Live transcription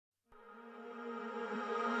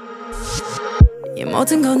이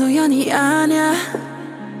모든 건 우연이 아냐.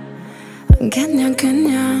 그냥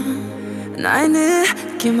나의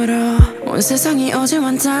느낌으로 온 세상이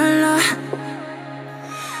어제와는 달라.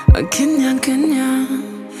 그냥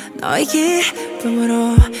너의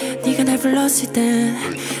기쁨으로 네가 날 불렀을 때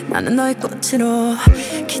나는 너의 꽃으로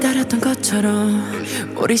기다렸던 것처럼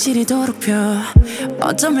우리 시리도록 펴.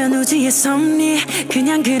 어쩌면 우주의 섭리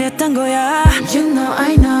그냥 그랬던 거야. You know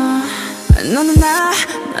I know 너는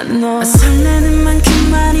나는 너. 설레는 만큼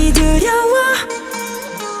많이 두려워.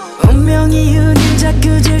 운명이 우릴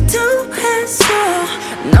자꾸 질투했어.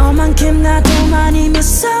 너만큼 나도 많이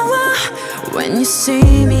무서워. When you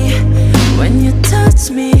see me, when you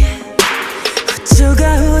touch me,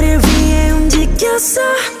 우주가 우릴 위해 움직였어.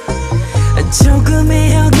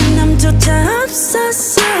 조금의 어긋남조차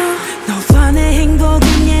없었어. 너와 내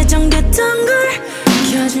행복은 예정됐던 걸.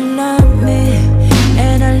 Cause you love me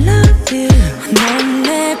and I love you. 넌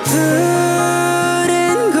내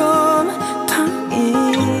푸른 곰팡이,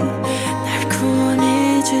 날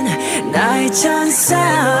구원해준 나의 천사,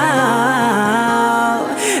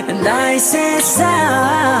 나의 세상.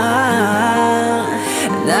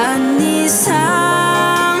 난 네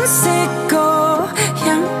상색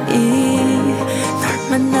고향이 널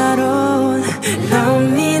만나러 온 Love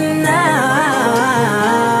me now,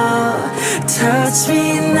 touch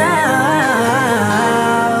me now.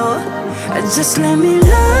 Just let me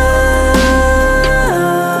love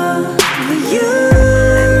you.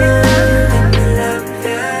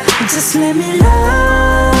 Just let me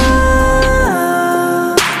love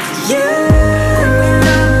you.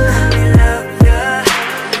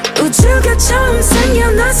 우주가 처음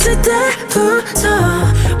생겨났을 때부터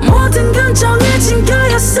모든 건 정해진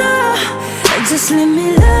거였어. Just let me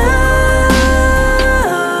love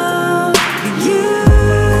you.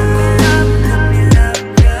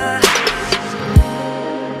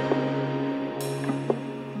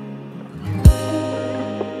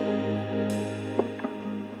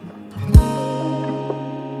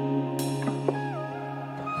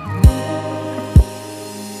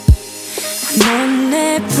 넌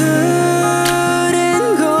내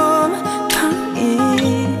푸른 곰팡이,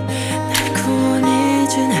 날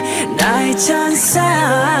구원해준 나의 천사,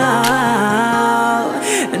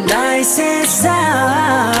 나의 세상.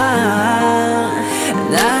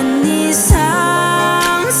 난 네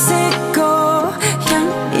상색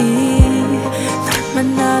고향이 널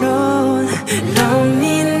만나러 온 Love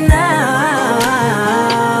me now,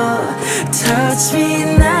 touch me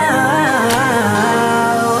now.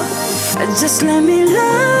 Just let me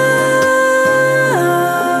love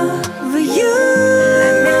you.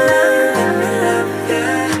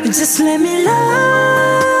 Just let me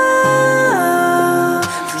love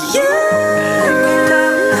you.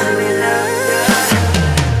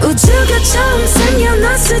 우주가 처음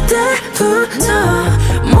생겨났을 때부터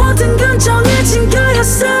모든 건 정해진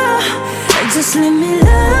거였어. Just let me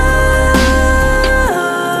love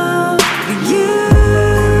you.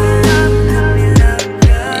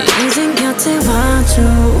 이젠 곁에 와줘,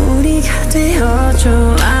 우리가 되어줘.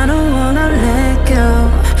 I don't wanna let go,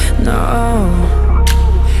 no.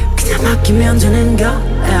 그냥 맡기면 되는 거야.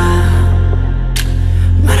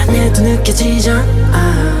 말 안 해도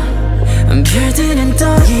느껴지잖아. 별들은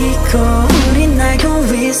떠 있고 우린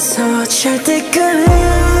날고 있어. 절대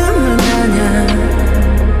꿈은 아냐.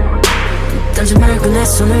 떨지 말고 내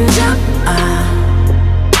손을 잡아.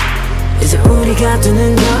 이제 우리가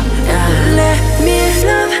되는 거야. Let me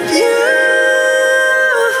love you.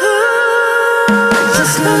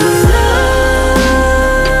 Just love me.